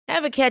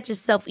Ever catch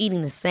yourself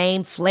eating the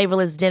same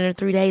flavorless dinner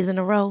 3 days in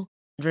a row?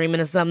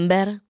 Dreaming of something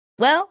better?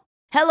 Well,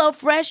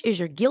 HelloFresh is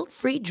your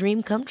guilt-free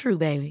dream come true,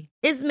 baby.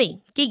 It's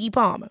me, Keke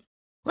Palmer.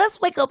 Let's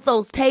wake up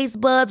those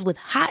taste buds with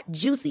hot,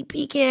 juicy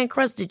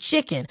pecan-crusted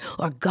chicken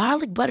or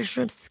garlic butter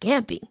shrimp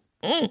scampi.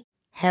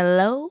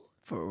 Hello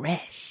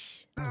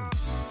Fresh.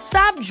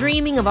 Stop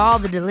dreaming of all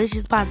the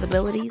delicious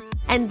possibilities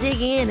and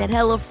dig in at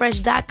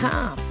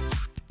HelloFresh.com.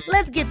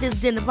 Let's get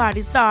this dinner party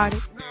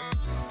started.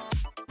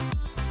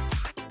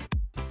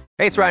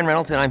 Hey, it's Ryan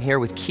Reynolds, and I'm here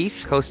with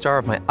Keith, co-star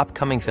of my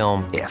upcoming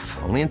film, If,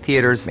 only in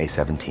theaters May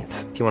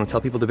 17th. Do you want to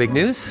tell people the big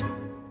news?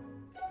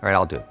 All right,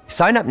 I'll do it.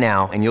 Sign up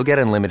now and you'll get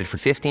unlimited for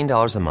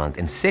 $15 a month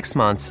and 6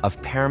 months of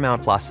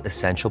Paramount Plus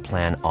Essential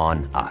Plan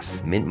on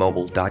us.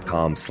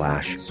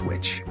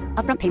 MintMobile.com/switch.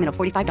 Upfront payment of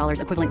 $45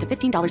 equivalent to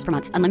 $15 per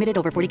month. Unlimited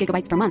over 40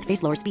 gigabytes per month.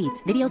 Face lower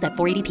speeds. Videos at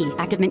 480p.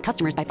 Active Mint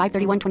customers by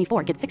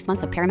 531.24 get 6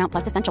 months of Paramount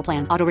Plus Essential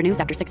Plan. Auto renews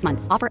after 6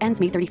 months. Offer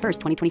ends May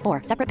 31st,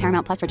 2024. Separate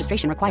Paramount Plus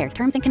registration required.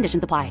 Terms and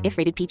conditions apply if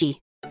rated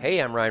PG. Hey,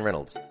 I'm Ryan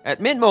Reynolds. At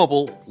Mint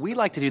Mobile, we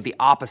like to do the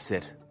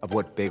opposite of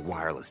what Big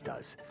Wireless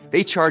does.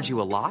 They charge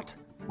you a lot.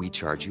 We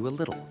charge you a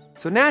little.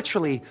 So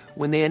naturally,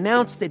 when they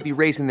announced they'd be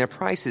raising their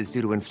prices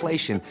due to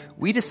inflation,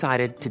 we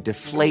decided to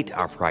deflate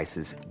our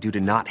prices due to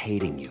not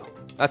hating you.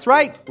 That's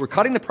right. We're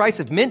cutting the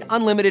price of Mint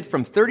Unlimited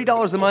from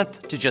 $30 a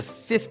month to just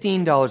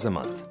 $15 a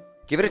month.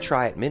 Give it a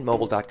try at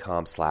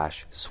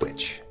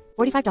mintmobile.com/switch.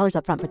 $45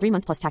 upfront for 3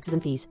 months plus taxes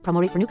and fees. Promo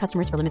rate for new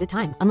customers for limited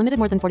time. Unlimited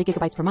more than 40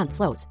 gigabytes per month.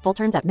 Slows full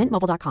terms at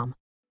mintmobile.com.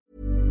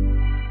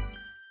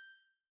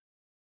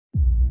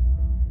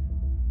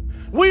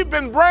 We've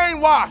been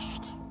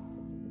brainwashed.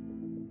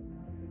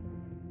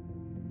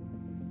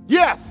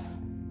 Yes.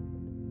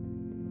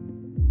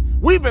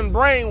 We've been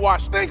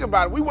brainwashed. Think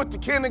about it. We went to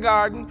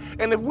kindergarten,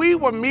 and if we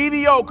were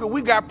mediocre,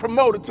 we got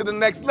promoted to the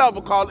next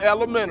level called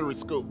elementary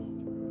school.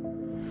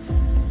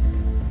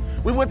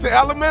 We went to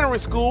elementary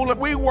school. If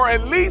we were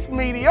at least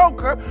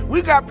mediocre,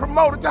 we got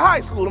promoted to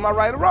high school. Am I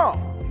right or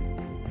wrong?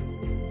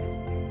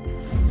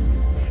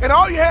 And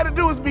all you had to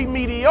do was be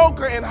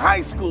mediocre in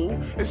high school,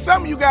 and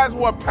some of you guys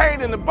were a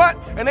pain in the butt,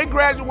 and they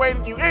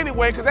graduated you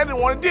anyway because they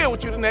didn't want to deal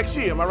with you the next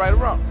year. Am I right or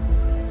wrong?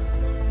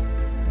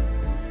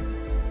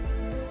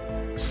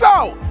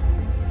 So,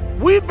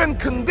 we've been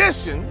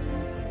conditioned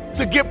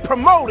to get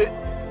promoted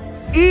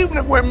even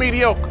if we're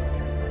mediocre.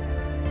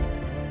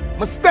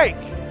 Mistake.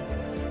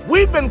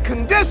 We've been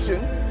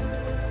conditioned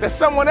that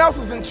someone else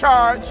is in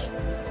charge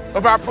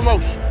of our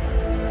promotion,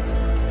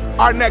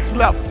 our next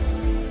level.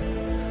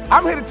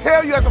 I'm here to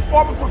tell you, as a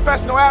former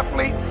professional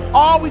athlete,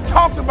 all we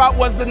talked about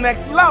was the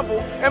next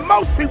level, and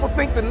most people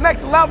think the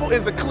next level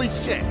is a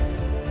cliche.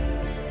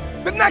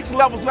 The next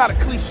level is not a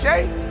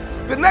cliche.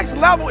 The next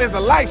level is a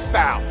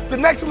lifestyle. The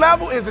next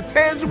level is a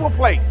tangible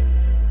place.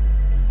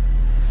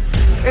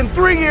 In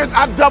 3 years,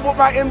 I doubled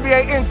my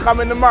NBA income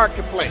in the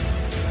marketplace.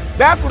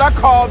 That's what I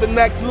call the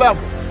next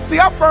level. See,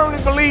 I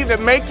firmly believe that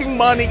making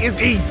money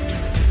is easy.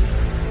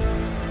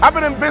 I've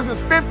been in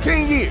business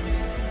 15 years.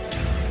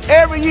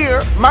 Every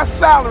year, my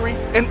salary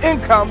and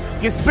income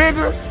gets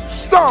bigger,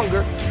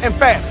 stronger, and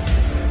faster.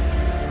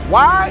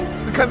 Why?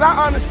 Because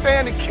I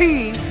understand the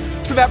keys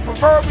to that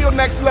proverbial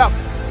next level.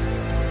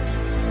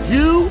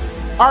 You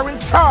are in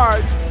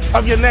charge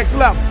of your next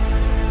level.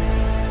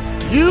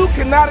 You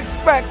cannot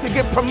expect to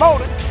get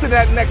promoted to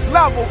that next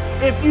level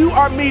if you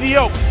are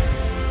mediocre.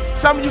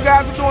 Some of you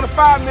guys are doing a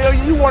 $5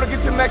 million, you want to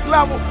get to the next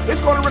level,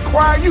 it's going to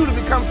require you to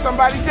become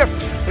somebody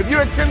different. If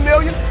you're at 10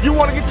 million, you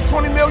want to get to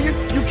 20 million,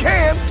 you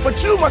can,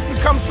 but you must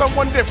become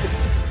someone different.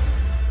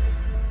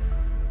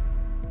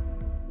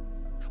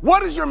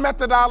 What is your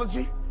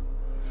methodology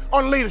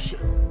on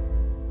leadership?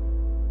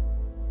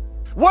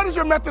 What is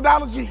your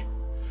methodology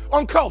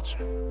on culture?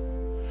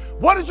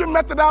 What is your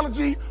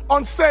methodology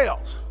on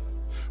sales?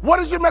 What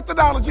is your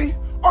methodology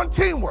on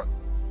teamwork?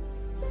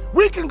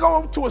 We can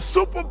go to a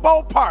Super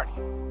Bowl party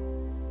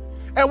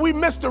and we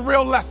miss the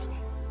real lesson.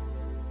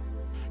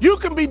 You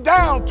can be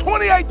down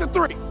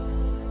 28-3.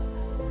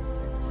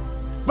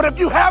 But if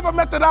you have a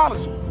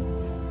methodology,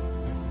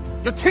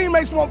 your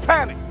teammates won't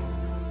panic.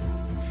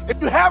 If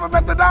you have a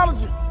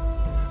methodology,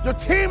 your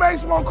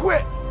teammates won't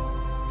quit.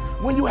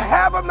 When you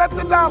have a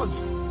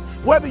methodology,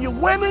 whether you're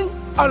winning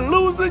or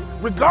losing,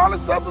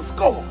 regardless of the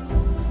score,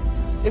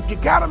 if you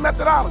got a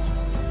methodology,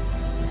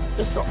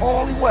 it's the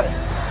only way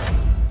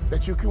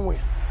that you can win.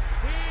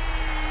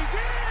 He's in!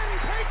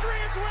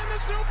 Patriots win the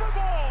Super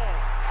Bowl!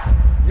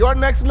 Your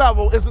next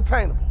level is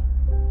attainable.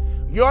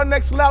 Your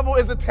next level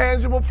is a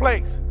tangible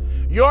place.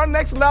 Your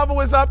next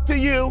level is up to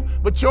you,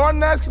 but your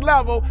next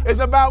level is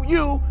about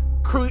you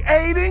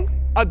creating,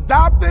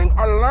 adopting,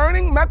 or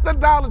learning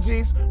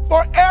methodologies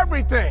for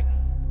everything.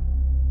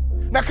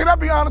 Now, can I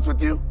be honest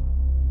with you?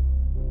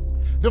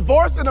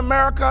 Divorce in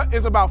America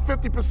is about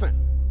 50%.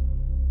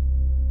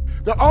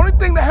 The only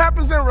thing that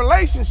happens in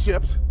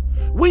relationships,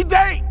 we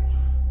date.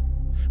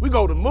 We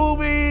go to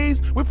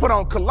movies, we put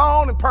on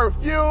cologne and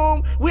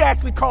perfume, we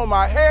actually comb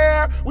our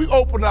hair, we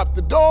open up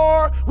the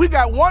door. We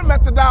got one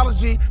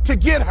methodology to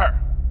get her.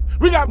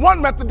 We got one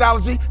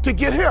methodology to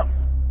get him.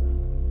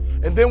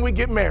 and then we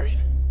get married.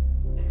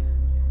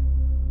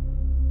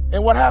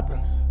 And what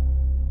happens?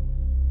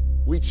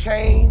 We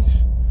change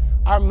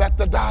our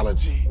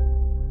methodology.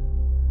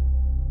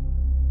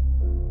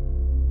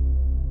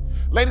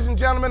 Ladies and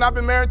gentlemen, I've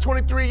been married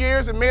 23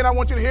 years, and men, I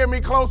want you to hear me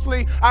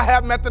closely. I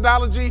have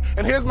methodology,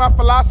 and here's my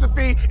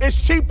philosophy. It's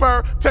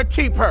cheaper to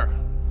keep her.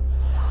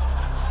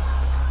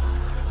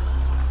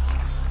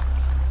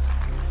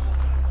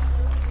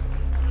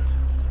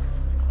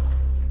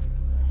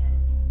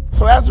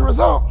 So as a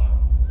result,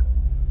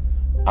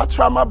 I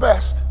try my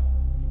best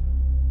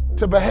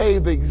to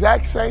behave the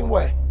exact same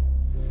way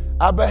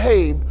I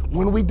behaved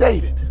when we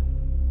dated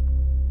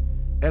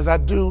as I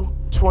do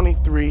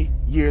 23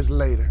 years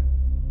later.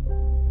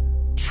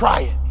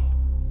 Try it.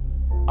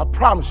 I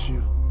promise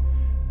you,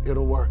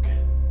 it'll work.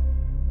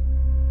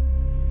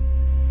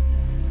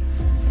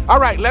 All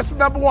right, lesson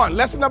number one.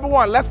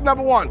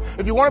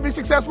 If you want to be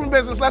successful in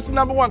business, lesson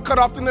number one, cut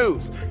off the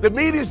news. The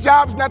media's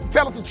job is not to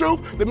tell us the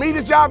truth. The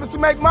media's job is to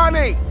make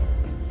money.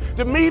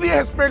 The media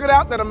has figured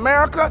out that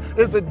America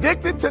is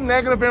addicted to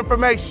negative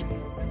information.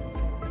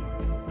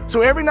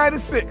 So every night at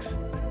 6,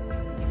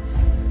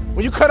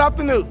 when you cut off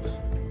the news,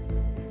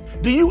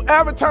 do you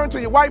ever turn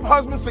to your wife,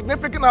 husband,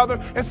 significant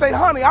other and say,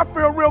 honey, I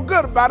feel real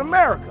good about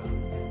America?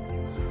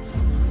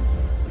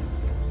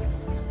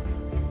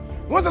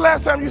 When's the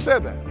last time you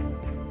said that?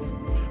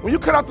 When you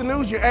cut off the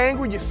news, you're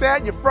angry, you're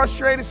sad, you're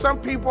frustrated.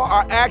 Some people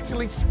are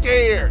actually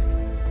scared.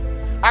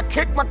 I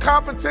kick my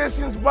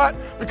competition's butt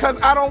because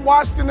I don't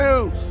watch the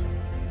news.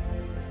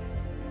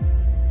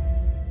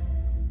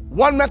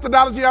 One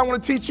methodology I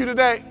want to teach you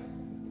today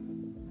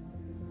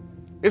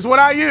is what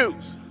I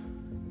use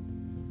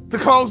to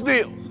close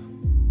deals.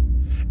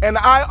 And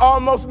I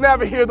almost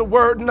never hear the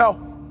word no.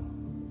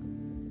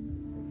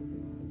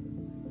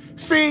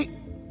 See,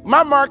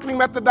 my marketing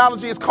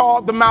methodology is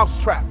called the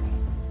mousetrap.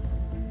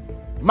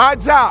 My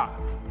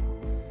job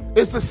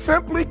is to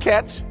simply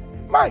catch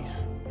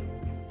mice.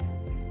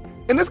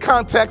 In this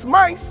context,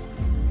 mice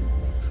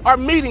are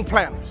meeting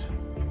planners,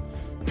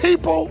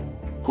 people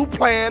who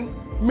plan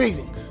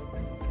meetings.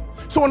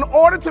 So in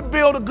order to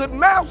build a good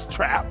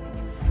mousetrap,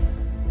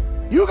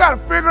 you got to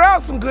figure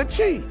out some good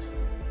cheese.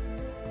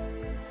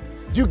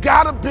 You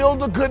got to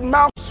build a good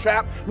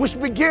mousetrap, which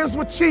begins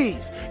with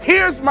cheese.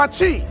 Here's my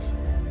cheese.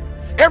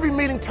 Every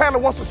meeting planner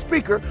wants a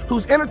speaker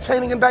who's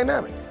entertaining and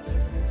dynamic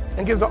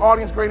and gives the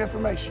audience great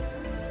information.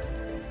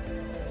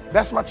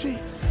 That's my cheese.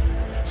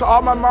 So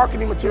all my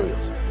marketing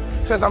materials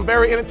says I'm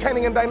very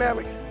entertaining and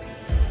dynamic,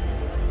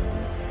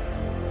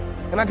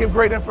 and I give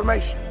great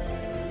information.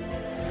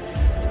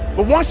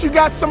 But once you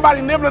got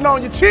somebody nibbling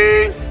on your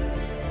cheese,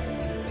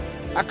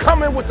 I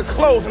come in with the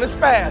close, and it's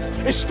fast,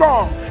 it's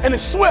strong, and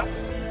it's swift.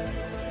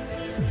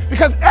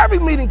 Because every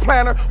meeting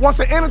planner wants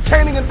an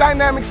entertaining and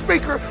dynamic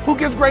speaker who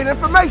gives great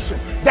information.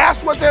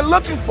 That's what they're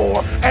looking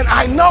for, and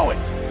I know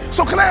it.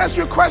 So can I ask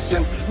you a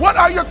question? What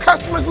are your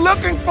customers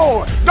looking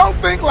for? Don't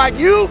think like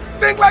you,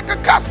 think like a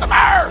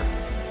customer.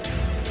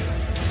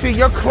 See,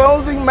 your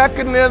closing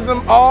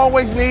mechanism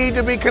always needs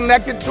to be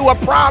connected to a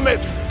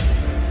promise.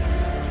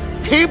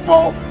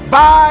 People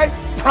buy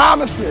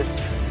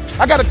promises.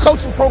 I got a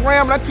coaching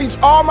program, and I teach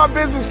all my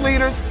business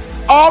leaders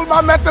all of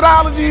my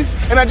methodologies,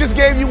 and I just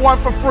gave you one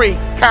for free.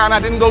 I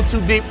didn't go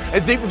too deep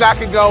as I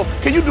could go.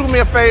 Can you do me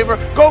a favor?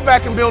 Go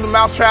back and build a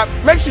mousetrap.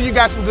 Make sure you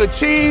got some good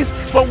cheese.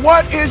 But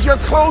what is your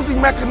closing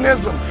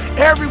mechanism?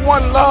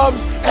 Everyone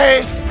loves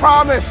a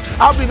promise.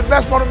 I'll be the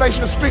best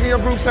motivational speaker your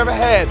group's ever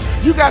had.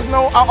 You guys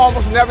know I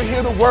almost never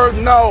hear the word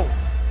no.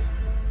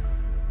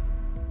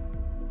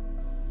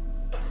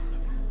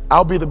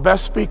 I'll be the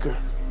best speaker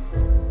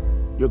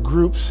your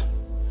group's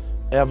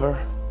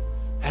ever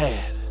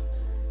had.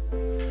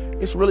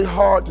 It's really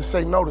hard to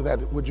say no to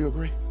that. Would you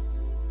agree?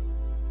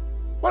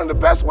 One of the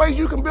best ways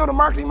you can build a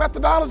marketing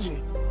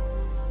methodology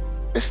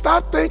is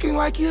start thinking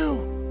like you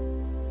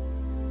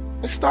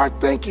and start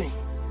thinking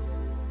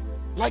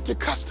like your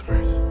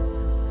customers.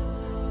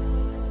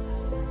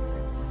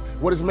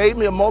 What has made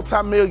me a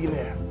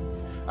multimillionaire,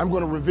 I'm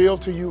going to reveal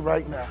to you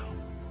right now.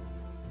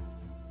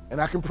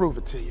 And I can prove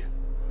it to you.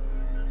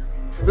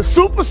 The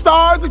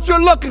superstars that you're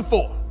looking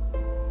for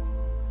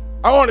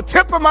are on the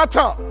tip of my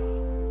tongue.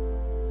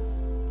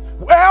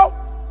 Well,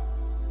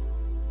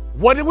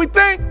 what did we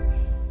think?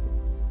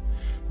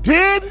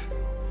 Did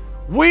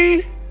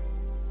we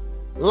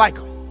like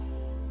them?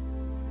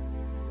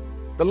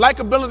 The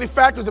likability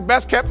factor is the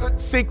best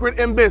kept secret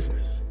in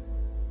business.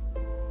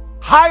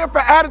 Hire for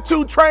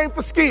attitude, train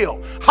for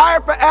skill. Hire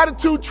for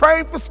attitude,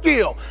 train for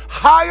skill.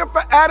 Hire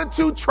for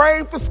attitude,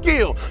 train for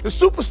skill. The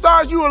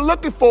superstars you are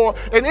looking for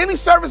in any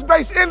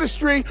service-based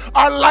industry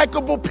are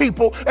likable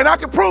people, and I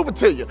can prove it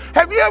to you.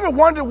 Have you ever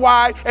wondered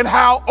why and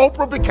how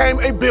Oprah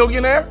became a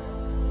billionaire?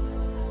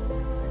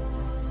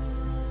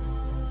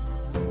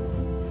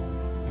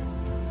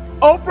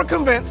 Oprah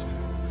convinced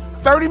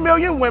 30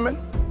 million women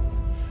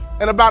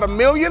and about 1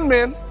 million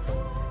men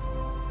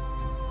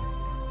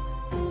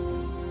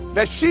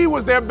that she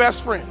was their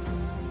best friend.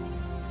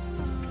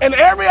 And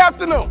every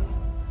afternoon,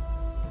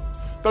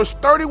 those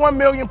 31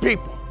 million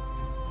people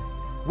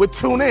would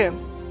tune in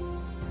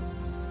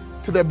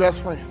to their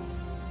best friend.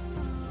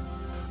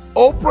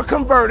 Oprah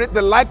converted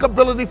the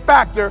likability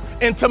factor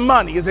into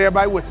money. Is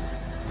everybody with me?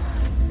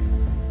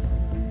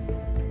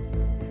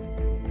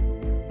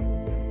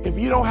 If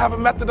you don't have a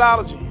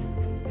methodology,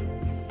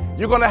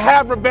 you're going to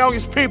have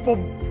rebellious people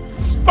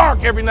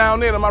spark every now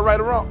and then. Am I right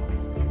or wrong?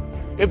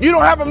 If you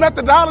don't have a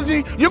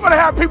methodology, you're going to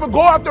have people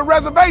go after a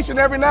reservation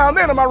every now and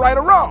then. Am I right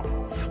or wrong?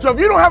 So if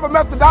you don't have a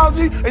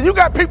methodology and you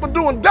got people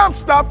doing dumb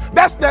stuff,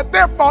 that's not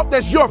their fault,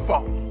 that's your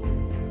fault.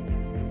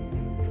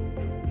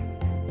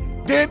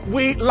 Did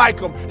we like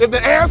them? If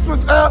the answer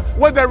was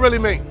what does that really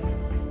mean?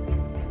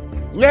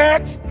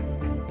 Next.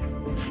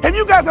 Have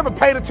you guys ever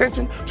paid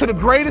attention to the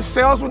greatest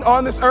salesman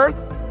on this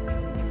earth?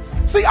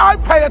 See, I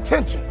pay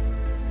attention.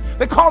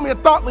 They call me a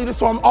thought leader,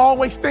 so I'm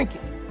always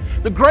thinking.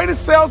 The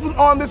greatest salesmen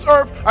on this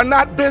earth are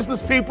not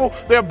business people.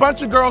 They're a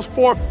bunch of girls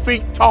 4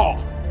 feet tall.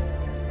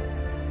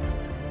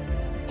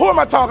 Who am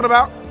I talking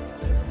about?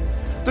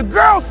 The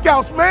Girl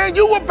Scouts, man.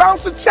 You will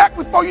bounce a check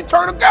before you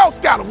turn a Girl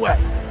Scout away.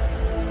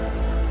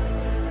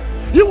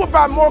 You will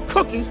buy more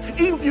cookies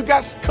even if you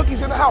got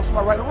cookies in the house. Am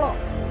I right or wrong?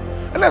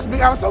 And let's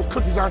be honest, those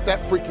cookies aren't that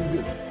freaking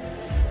good.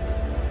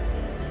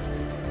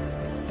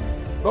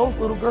 Those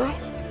little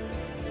girls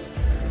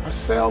are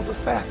sales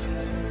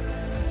assassins.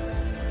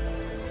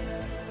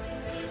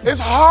 It's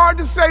hard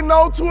to say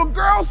no to a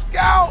Girl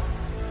Scout.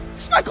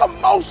 It's like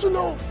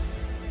emotional.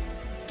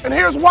 And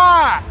here's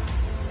why.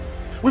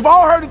 We've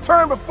all heard the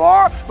term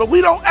before, but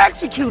we don't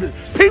execute it.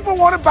 People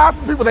want to buy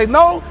from people they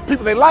know,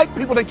 people they like,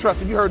 people they trust.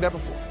 Have you heard that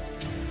before?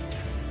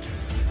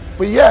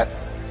 But yet,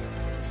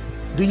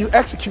 do you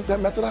execute that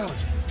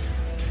methodology?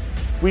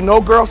 We know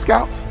Girl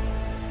Scouts.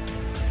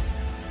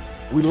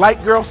 We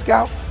like Girl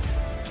Scouts.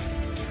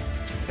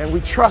 And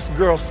we trust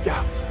Girl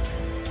Scouts.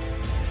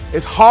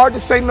 It's hard to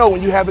say no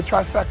when you have the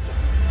trifecta.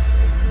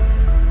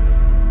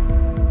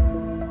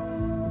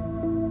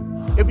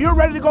 If you're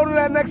ready to go to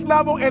that next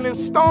level and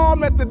install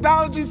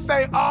methodology,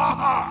 say,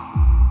 aha.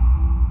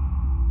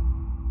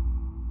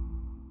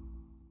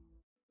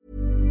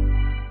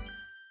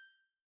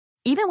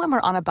 Even when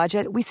we're on a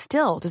budget, we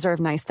still deserve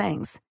nice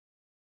things.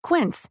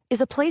 Quince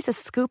is a place to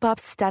scoop up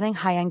stunning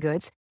high-end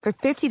goods for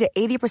 50 to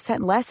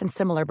 80% less than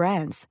similar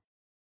brands.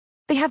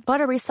 They have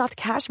buttery soft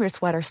cashmere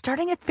sweaters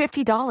starting at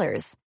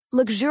 $50,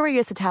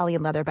 luxurious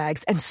Italian leather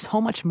bags, and so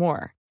much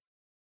more.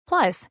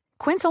 Plus,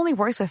 Quince only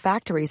works with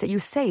factories that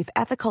use safe,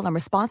 ethical, and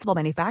responsible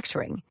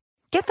manufacturing.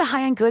 Get the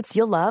high-end goods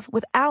you'll love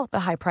without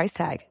the high price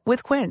tag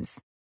with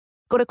Quince.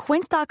 Go to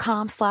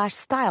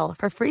quince.com/style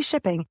for free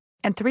shipping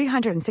and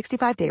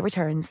 365-day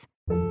returns.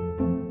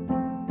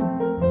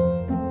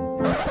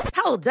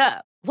 Hold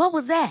up. What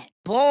was that?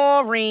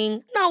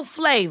 Boring. No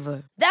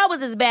flavor. That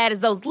was as bad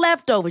as those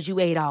leftovers you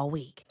ate all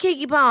week.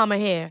 Keke Palmer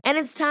here, and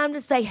it's time to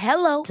say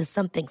hello to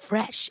something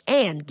fresh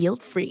and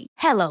guilt-free.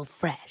 Hello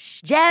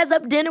Fresh. Jazz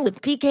up dinner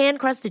with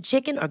pecan-crusted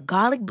chicken or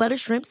garlic butter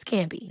shrimp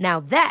scampi. Now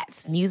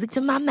that's music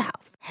to my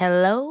mouth.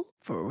 Hello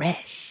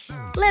Fresh.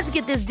 Let's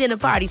get this dinner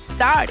party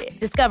started.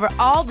 Discover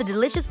all the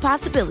delicious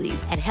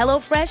possibilities at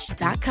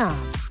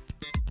HelloFresh.com.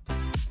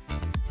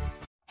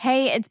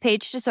 Hey, it's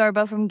Paige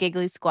DeSorbo from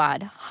Giggly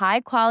Squad.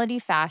 High quality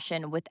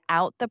fashion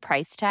without the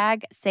price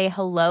tag. Say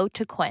hello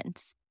to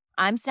Quince.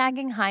 I'm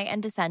snagging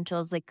high-end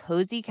essentials like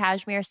cozy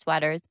cashmere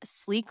sweaters,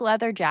 sleek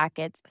leather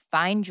jackets,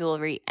 fine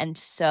jewelry, and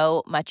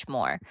so much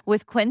more.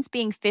 With Quince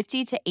being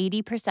 50 to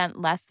 80%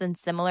 less than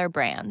similar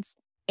brands.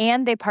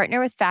 And they partner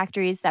with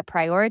factories that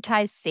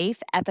prioritize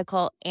safe,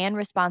 ethical, and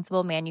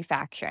responsible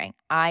manufacturing.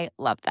 I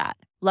love that.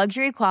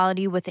 Luxury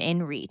quality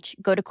within reach.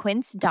 Go to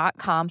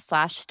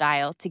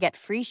quince.com/style to get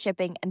free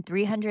shipping and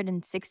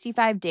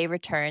 365-day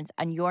returns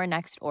on your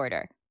next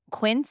order.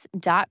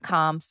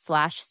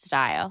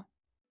 Quince.com/style.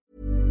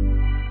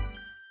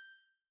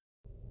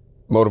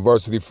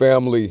 Motiversity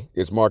family,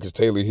 it's Marcus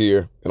Taylor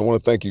here, and I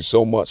want to thank you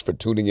so much for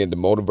tuning in to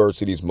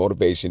Motiversity's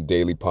Motivation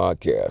Daily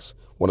Podcast,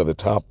 one of the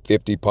top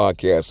 50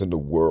 podcasts in the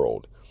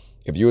world.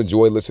 If you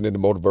enjoy listening to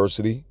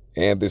Motiversity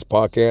and this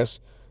podcast,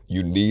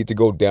 you need to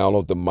go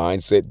download the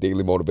Mindset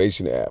Daily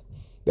Motivation app.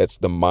 That's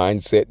the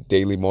Mindset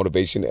Daily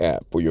Motivation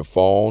app for your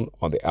phone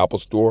on the Apple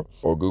Store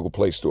or Google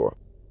Play Store.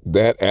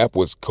 That app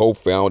was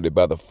co-founded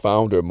by the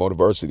founder of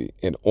Motiversity,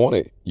 and on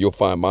it, you'll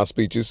find my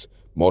speeches,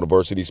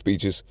 Motiversity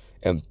speeches,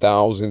 and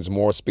thousands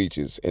more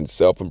speeches and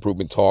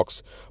self-improvement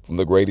talks from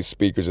the greatest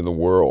speakers in the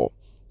world.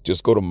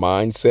 Just go to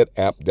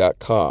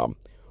mindsetapp.com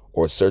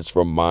or search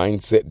for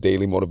Mindset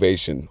Daily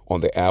Motivation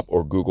on the app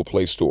or Google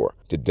Play Store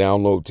to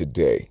download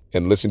today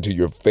and listen to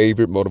your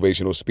favorite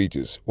motivational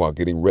speeches while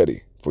getting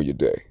ready for your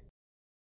day.